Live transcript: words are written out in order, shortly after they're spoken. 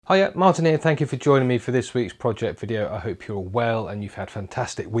Hiya, Martin here. Thank you for joining me for this week's project video. I hope you're all well and you've had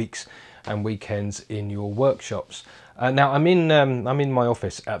fantastic weeks and weekends in your workshops. Now I'm in my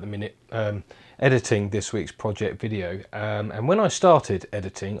office at the minute editing this week's project video, and when I started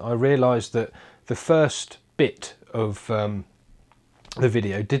editing I realised that the first bit of the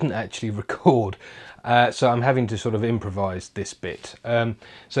video didn't actually record, so I'm having to sort of improvise this bit.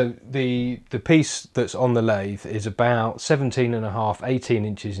 So the piece that's on the lathe is about 17.5, 18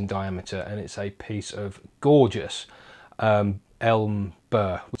 inches in diameter, and it's a piece of gorgeous Elm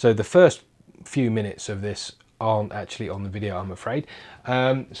Burr. So the first few minutes of this aren't actually on the video, I'm afraid.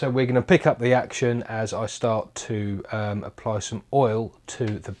 So we're going to pick up the action as I start to apply some oil to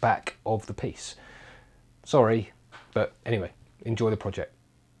the back of the piece. Sorry, but anyway, enjoy the project.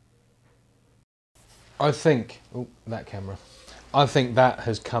 I think, oh, that camera. I think that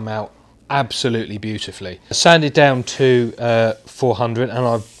has come out absolutely beautifully. I sanded down to 400 and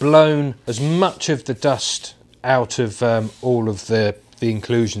I've blown as much of the dust out of all of the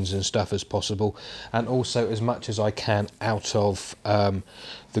inclusions and stuff as possible, and also as much as I can out of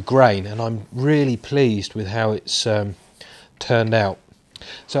the grain, and I'm really pleased with how it's turned out.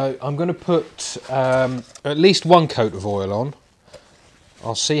 So I'm going to put at least one coat of oil on.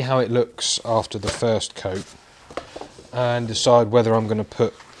 I'll see how it looks after the first coat and decide whether I'm going to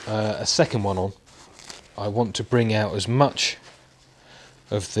put a second one on. I want to bring out as much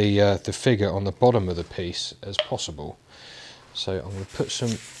of the figure on the bottom of the piece as possible. So I'm going to put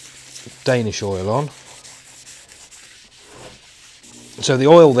some Danish oil on. So the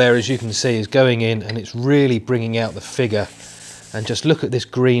oil there, as you can see, is going in and it's really bringing out the figure. And just look at this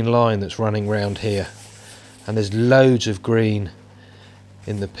green line that's running around here. And there's loads of green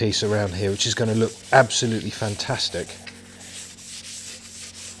in the piece around here, which is going to look absolutely fantastic.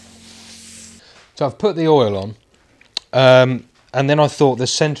 So I've put the oil on. And then I thought the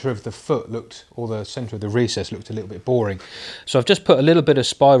centre of the foot looked, or the centre of the recess looked a little bit boring. So I've just put a little bit of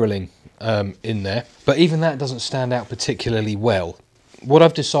spiralling in there, but even that doesn't stand out particularly well. What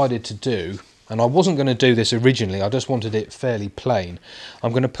I've decided to do, and I wasn't going to do this originally, I just wanted it fairly plain.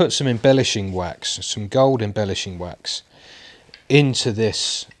 I'm going to put some embellishing wax, some gold embellishing wax, into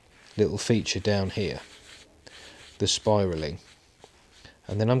this little feature down here, the spiralling.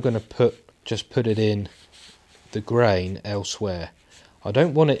 And then I'm going to just put it in the grain elsewhere. I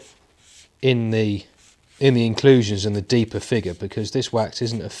don't want it in the inclusions and the deeper figure because this wax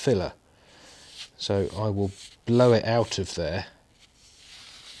isn't a filler. So I will blow it out of there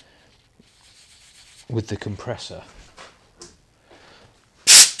with the compressor.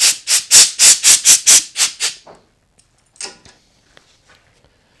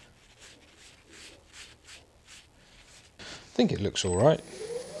 I think it looks all right.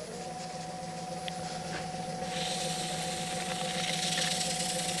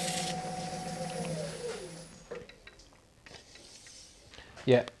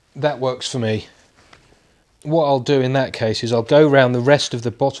 Yeah, that works for me. What I'll do in that case is I'll go around the rest of the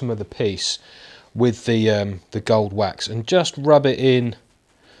bottom of the piece with the gold wax and just rub it in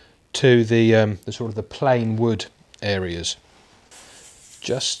to the sort of the plain wood areas.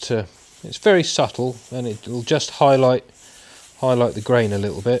 Just to, it's very subtle and it'll just highlight the grain a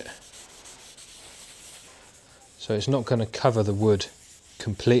little bit. So it's not going to cover the wood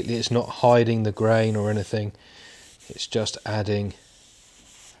completely. It's not hiding the grain or anything. It's just adding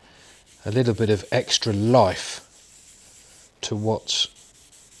a little bit of extra life to what's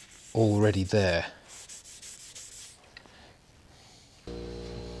already there.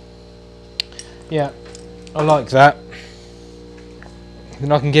 Yeah, I like that.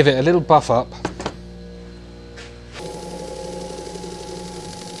 Then I can give it a little buff up.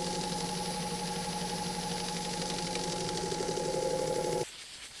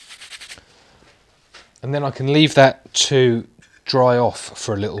 And then I can leave that to dry off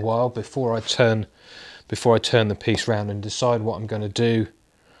for a little while before I turn the piece round and decide what I'm going to do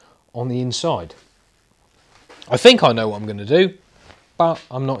on the inside. I think I know what I'm going to do, but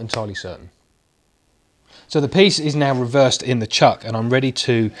I'm not entirely certain. So the piece is now reversed in the chuck and I'm ready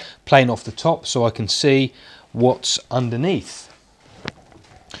to plane off the top so I can see what's underneath.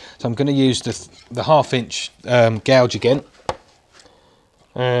 So I'm going to use the 1/2 inch gouge again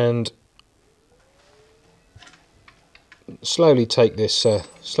and slowly take this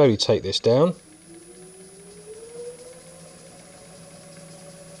down.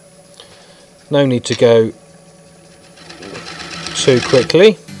 No need to go too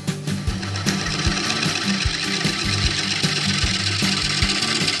quickly.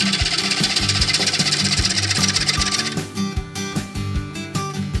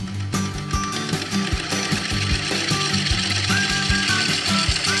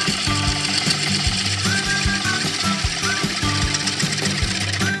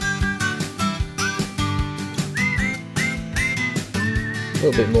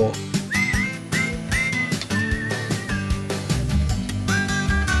 little bit more.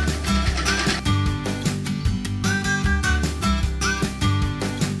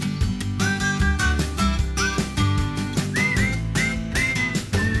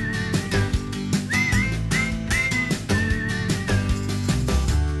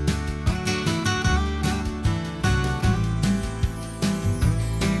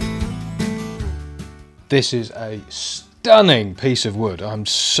 This is a stunning piece of wood. I'm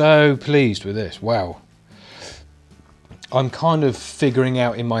so pleased with this. Wow. I'm kind of figuring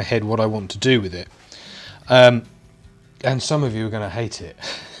out in my head what I want to do with it. And some of you are going to hate it.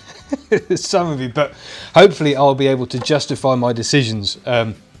 Some of you, but hopefully I'll be able to justify my decisions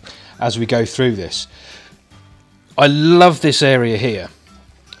as we go through this. I love this area here.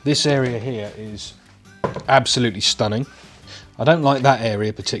 This area here is absolutely stunning. I don't like that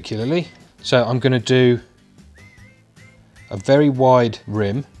area particularly. So I'm going to do a very wide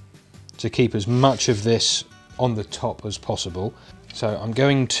rim to keep as much of this on the top as possible. So I'm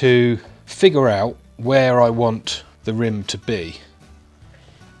going to figure out where I want the rim to be.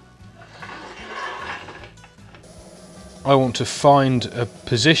 I want to find a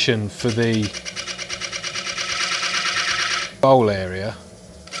position for the bowl area.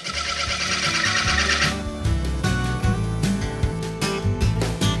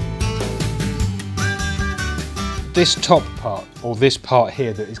 This top part, or this part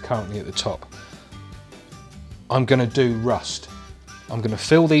here that is currently at the top, I'm going to do rust. I'm going to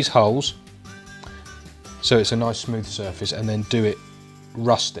fill these holes so it's a nice smooth surface and then do it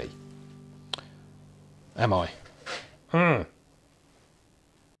rusty. Am I?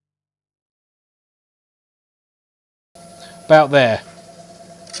 About there.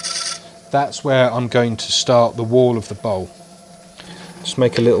 That's where I'm going to start the wall of the bowl. Just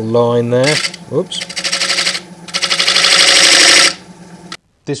make a little line there. Whoops.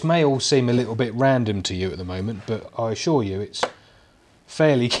 This may all seem a little bit random to you at the moment, but I assure you it's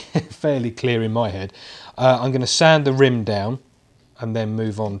fairly clear in my head. I'm going to sand the rim down and then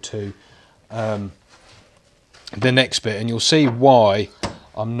move on to the next bit, and you'll see why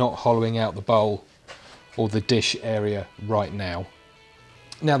I'm not hollowing out the bowl or the dish area right now.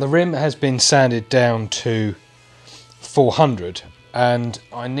 Now the rim has been sanded down to 400 and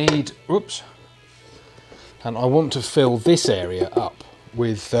I need, whoops, and I want to fill this area up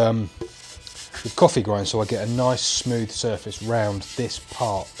with coffee grind so I get a nice smooth surface round this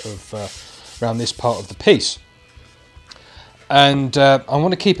part of the piece. And I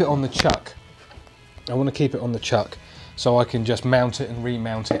want to keep it on the chuck. I want to keep it on the chuck so I can just mount it and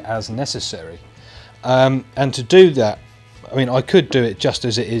remount it as necessary. And to do that, I mean, I could do it just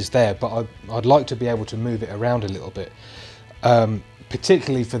as it is there, but I'd like to be able to move it around a little bit,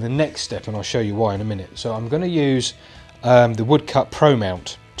 particularly for the next step, and I'll show you why in a minute. So I'm going to use the Woodcut Pro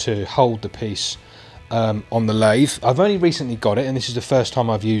Mount to hold the piece on the lathe. I've only recently got it and this is the first time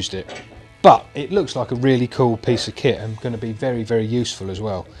I've used it, but it looks like a really cool piece of kit and going to be very, very useful as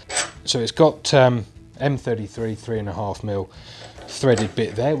well. So it's got M33 3.5mm threaded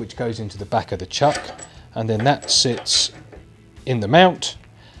bit there which goes into the back of the chuck, and then that sits in the mount,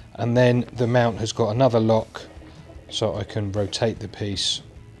 and then the mount has got another lock so I can rotate the piece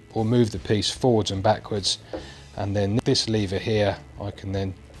or move the piece forwards and backwards. And then this lever here, I can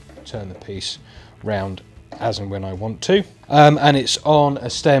then turn the piece round as and when I want to. And it's on a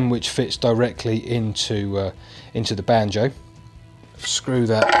stem which fits directly into the banjo. Screw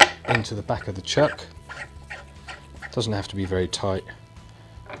that into the back of the chuck. Doesn't have to be very tight.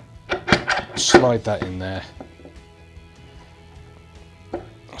 Slide that in there.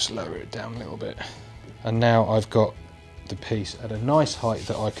 Let's lower it down a little bit. And now I've got the piece at a nice height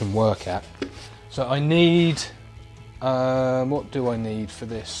that I can work at. So I need, what do I need for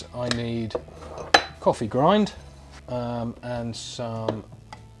this? I need coffee grind and some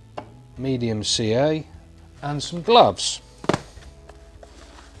medium CA and some gloves.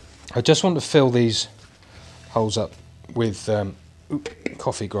 I just want to fill these holes up with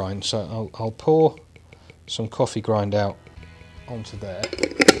coffee grind, so I'll pour some coffee grind out onto there.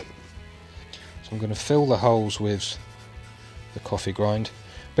 So I'm going to fill the holes with the coffee grind,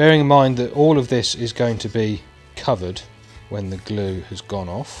 bearing in mind that all of this is going to be covered when the glue has gone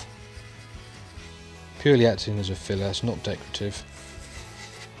off. Purely acting as a filler, it's not decorative.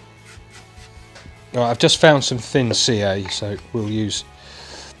 Right, I've just found some thin CA, so we'll use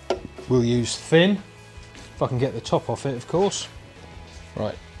thin, if I can get the top off it, of course.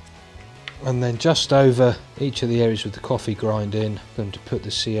 Right, and then just over each of the areas with the coffee grind in, I'm going to put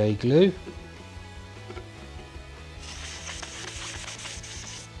the CA glue.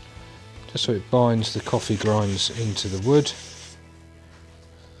 Just so it binds the coffee grinds into the wood.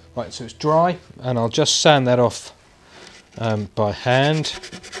 Right, so it's dry, and I'll just sand that off by hand.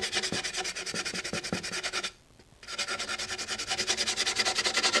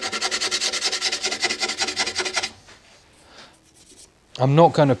 I'm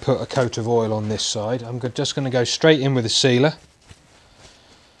not going to put a coat of oil on this side. I'm just going to go straight in with the sealer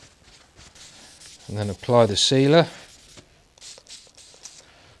and then apply the sealer.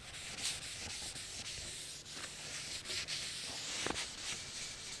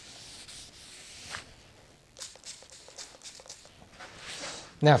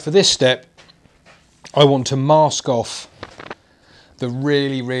 Now for this step, I want to mask off the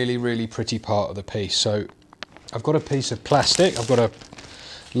really pretty part of the piece. So I've got a piece of plastic, I've got a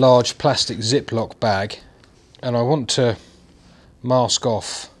large plastic Ziploc bag, and I want to mask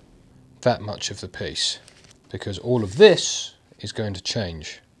off that much of the piece because all of this is going to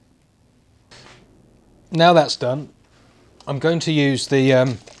change. Now that's done, I'm going to use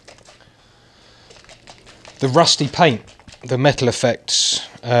the rusty paint, the Metal Effects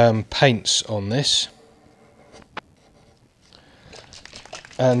paints on this.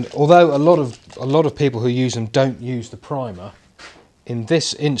 And although a lot of people who use them don't use the primer, in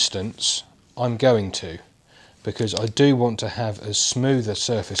this instance I'm going to, because I do want to have as smooth a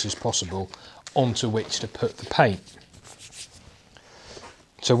surface as possible onto which to put the paint.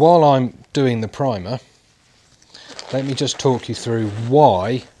 So while I'm doing the primer, let me just talk you through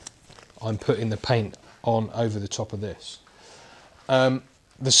why I'm putting the paint on over the top of this.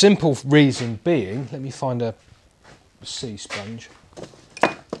 The simple reason being, let me find a sea sponge.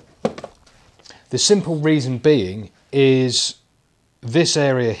 The simple reason being is this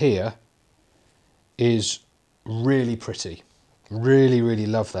area here is really pretty. Really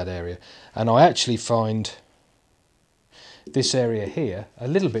love that area. And I actually find this area here a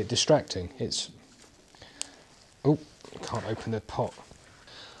little bit distracting. Oh, can't open the pot.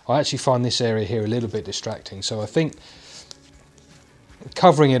 I actually find this area here a little bit distracting. So I think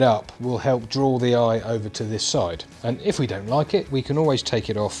covering it up will help draw the eye over to this side. And if we don't like it, we can always take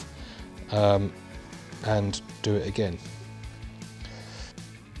it off and do it again.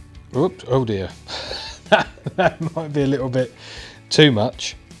 Oops, oh dear, that might be a little bit too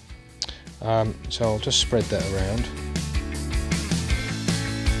much. So I'll just spread that around.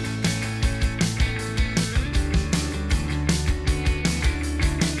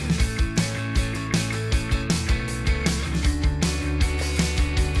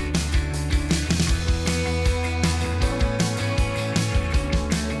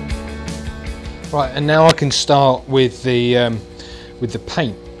 Right, and now I can start with the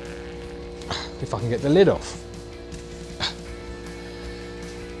paint. If I can get the lid off.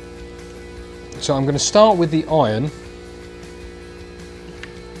 So I'm going to start with the iron,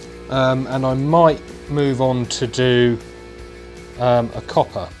 and I might move on to do a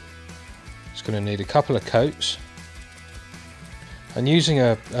copper. It's going to need a couple of coats, and using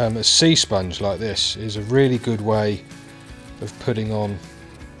a sea sponge like this is a really good way of putting on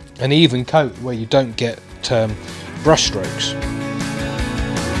an even coat where you don't get brush strokes.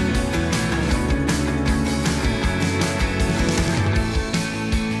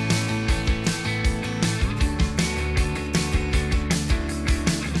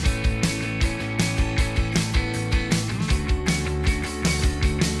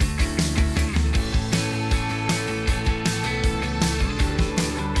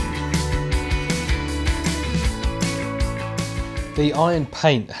 The iron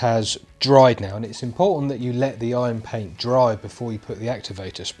paint has dried now, and it's important that you let the iron paint dry before you put the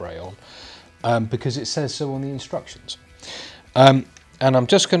activator spray on, because it says so on the instructions. And I'm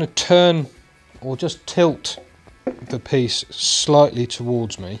just going to turn or just tilt the piece slightly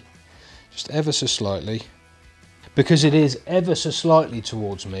towards me, just ever so slightly. Because it is ever so slightly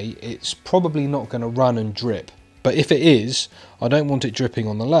towards me, it's probably not going to run and drip, but if it is, I don't want it dripping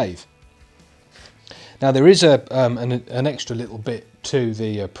on the lathe. Now there is an extra little bit to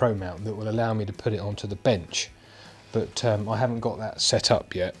the Pro Mount that will allow me to put it onto the bench, but I haven't got that set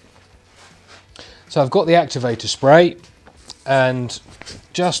up yet. So I've got the activator spray, and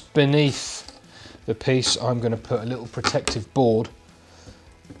just beneath the piece I'm going to put a little protective board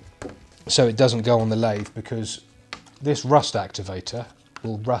so it doesn't go on the lathe, because this rust activator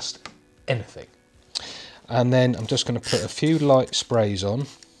will rust anything. And then I'm just going to put a few light sprays on.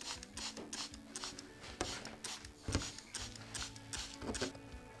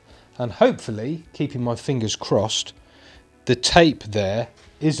 And hopefully, keeping my fingers crossed, the tape there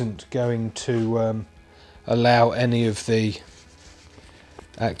isn't going to allow any of the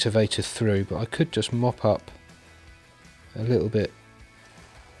activator through, but I could just mop up a little bit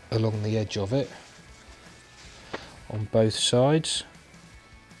along the edge of it on both sides.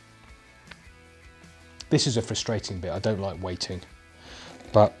 This is a frustrating bit. I don't like waiting,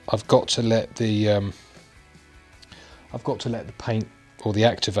 but I've got to let the paint or the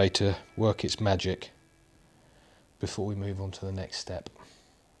activator work its magic before we move on to the next step.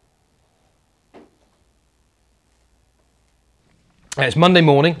 It's Monday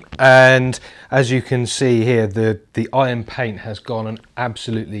morning, and as you can see here, the iron paint has gone an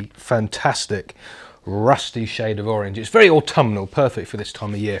absolutely fantastic rusty shade of orange. It's very autumnal, perfect for this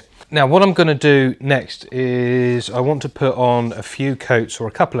time of year. Now what I'm going to do next is I want to put on a few coats or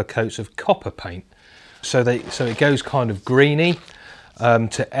a couple of coats of copper paint so it goes kind of greeny,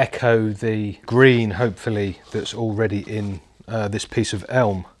 to echo the green hopefully that's already in this piece of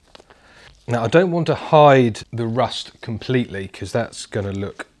elm. Now I don't want to hide the rust completely because that's going to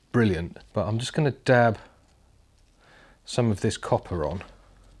look brilliant, but I'm just going to dab some of this copper on,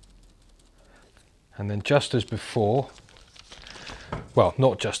 and then just as before, well,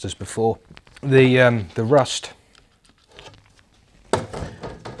 not just as before, the rust,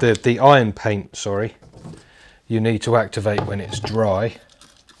 the iron paint, sorry, you need to activate when it's dry.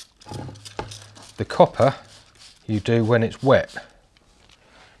 The copper you do when it's wet.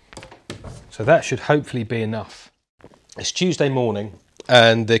 So that should hopefully be enough. It's Tuesday morning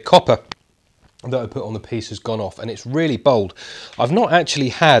and the copper that I put on the piece has gone off, and it's really bold. I've not actually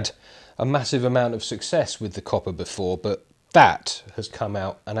had a massive amount of success with the copper before, but that has come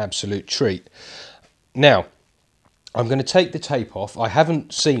out an absolute treat. Now I'm going to take the tape off. I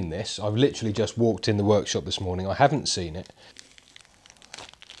haven't seen this. I've literally just walked in the workshop this morning. I haven't seen it.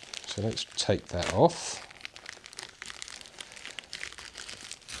 So let's take that off.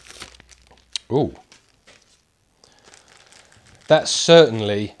 Ooh, that's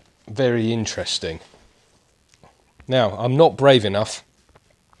certainly very interesting. Now, I'm not brave enough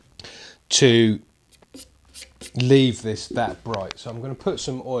to leave this that bright, so I'm going to put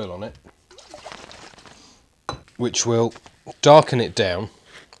some oil on it, which will darken it down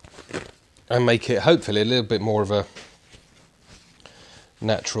and make it hopefully a little bit more of a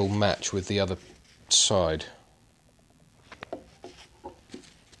natural match with the other side.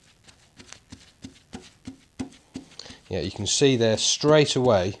 Yeah, you can see there straight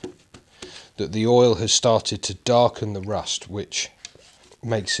away that the oil has started to darken the rust, which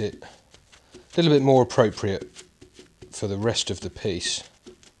makes it a little bit more appropriate for the rest of the piece.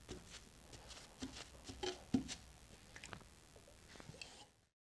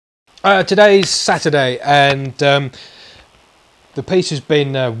 Today's Saturday, and the piece has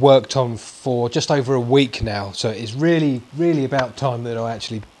been worked on for just over a week now, so it's really about time that I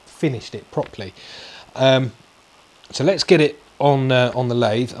actually finished it properly. So let's get it on the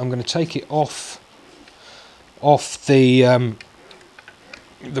lathe. I'm going to take it off the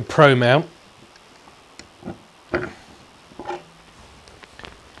pro mount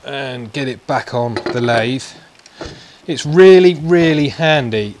and get it back on the lathe. It's really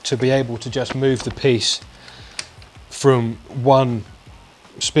handy to be able to just move the piece from one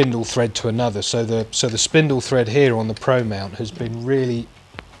spindle thread to another. So the spindle thread here on the pro mount has been really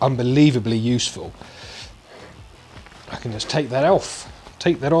unbelievably useful. I can just take that off,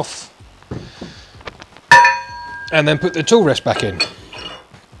 and then put the tool rest back in.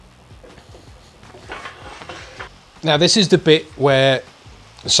 Now this is the bit where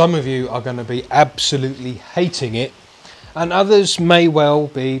some of you are going to be absolutely hating it, and others may well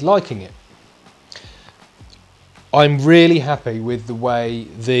be liking it. I'm really happy with the way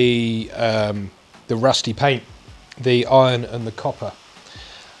the rusty paint, the iron and the copper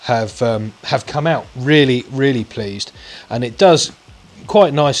have come out. Really pleased, and it does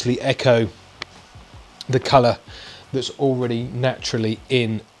quite nicely echo the colour that's already naturally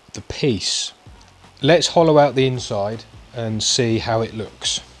in the piece. Let's hollow out the inside and see how it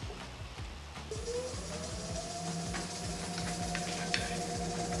looks.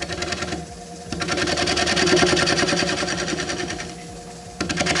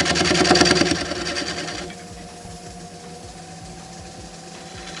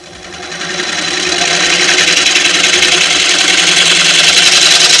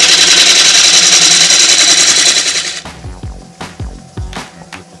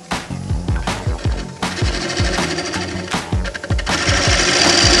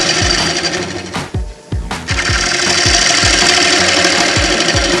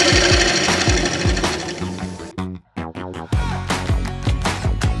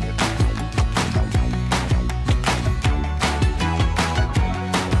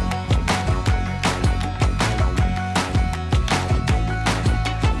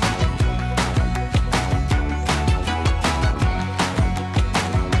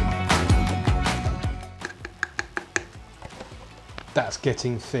 That's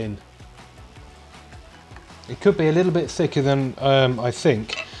getting thin. It could be a little bit thicker than I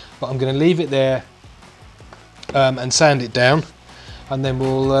think, but I'm going to leave it there and sand it down, and then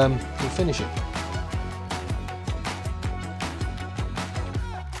we'll finish it.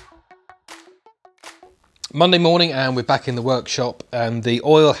 Monday morning and we're back in the workshop, and the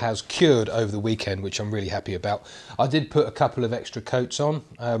oil has cured over the weekend, which I'm really happy about. I did put a couple of extra coats on,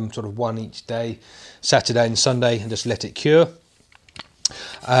 sort of one each day, Saturday and Sunday, and just let it cure.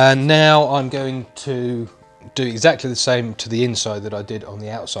 And now I'm going to do exactly the same to the inside that I did on the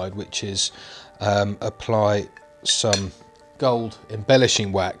outside, which is apply some gold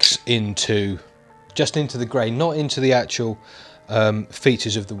embellishing wax just into the grain, not into the actual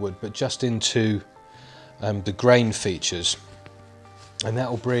features of the wood, but just into the grain features, and that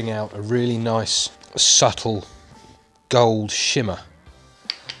will bring out a really nice subtle gold shimmer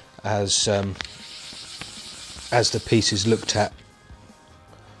as the piece is looked at.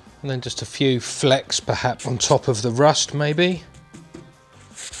 And then just a few flecks perhaps on top of the rust maybe.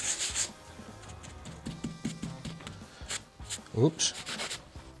 Oops.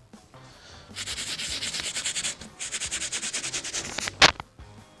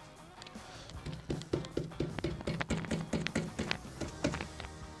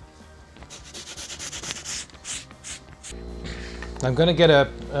 I'm going to get a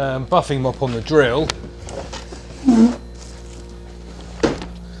buffing mop on the drill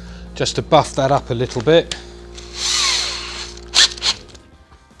just to buff that up a little bit.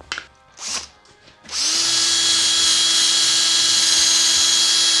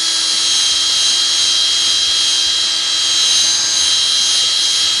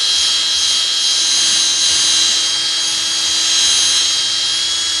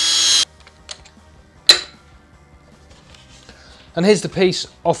 And here's the piece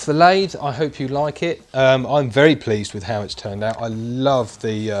off the lathe. I hope you like it. I'm very pleased with how it's turned out. I love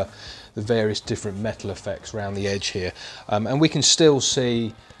the various different metal effects around the edge here, and we can still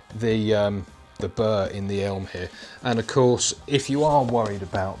see the burr in the elm here. And of course, if you are worried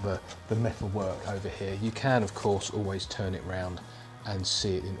about the metal work over here, you can of course always turn it round and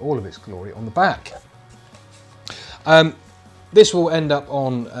see it in all of its glory on the back. This will end up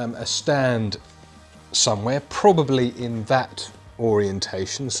on a stand somewhere, probably in that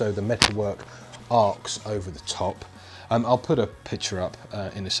orientation, so the metalwork arcs over the top. I'll put a picture up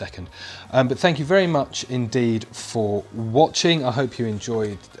in a second, but thank you very much indeed for watching. I hope you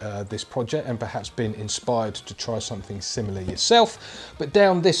enjoyed this project and perhaps been inspired to try something similar yourself. But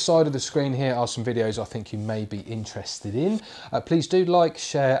down this side of the screen here are some videos I think you may be interested in. Please do like,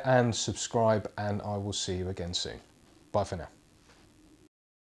 share and subscribe, and I will see you again soon. Bye for now.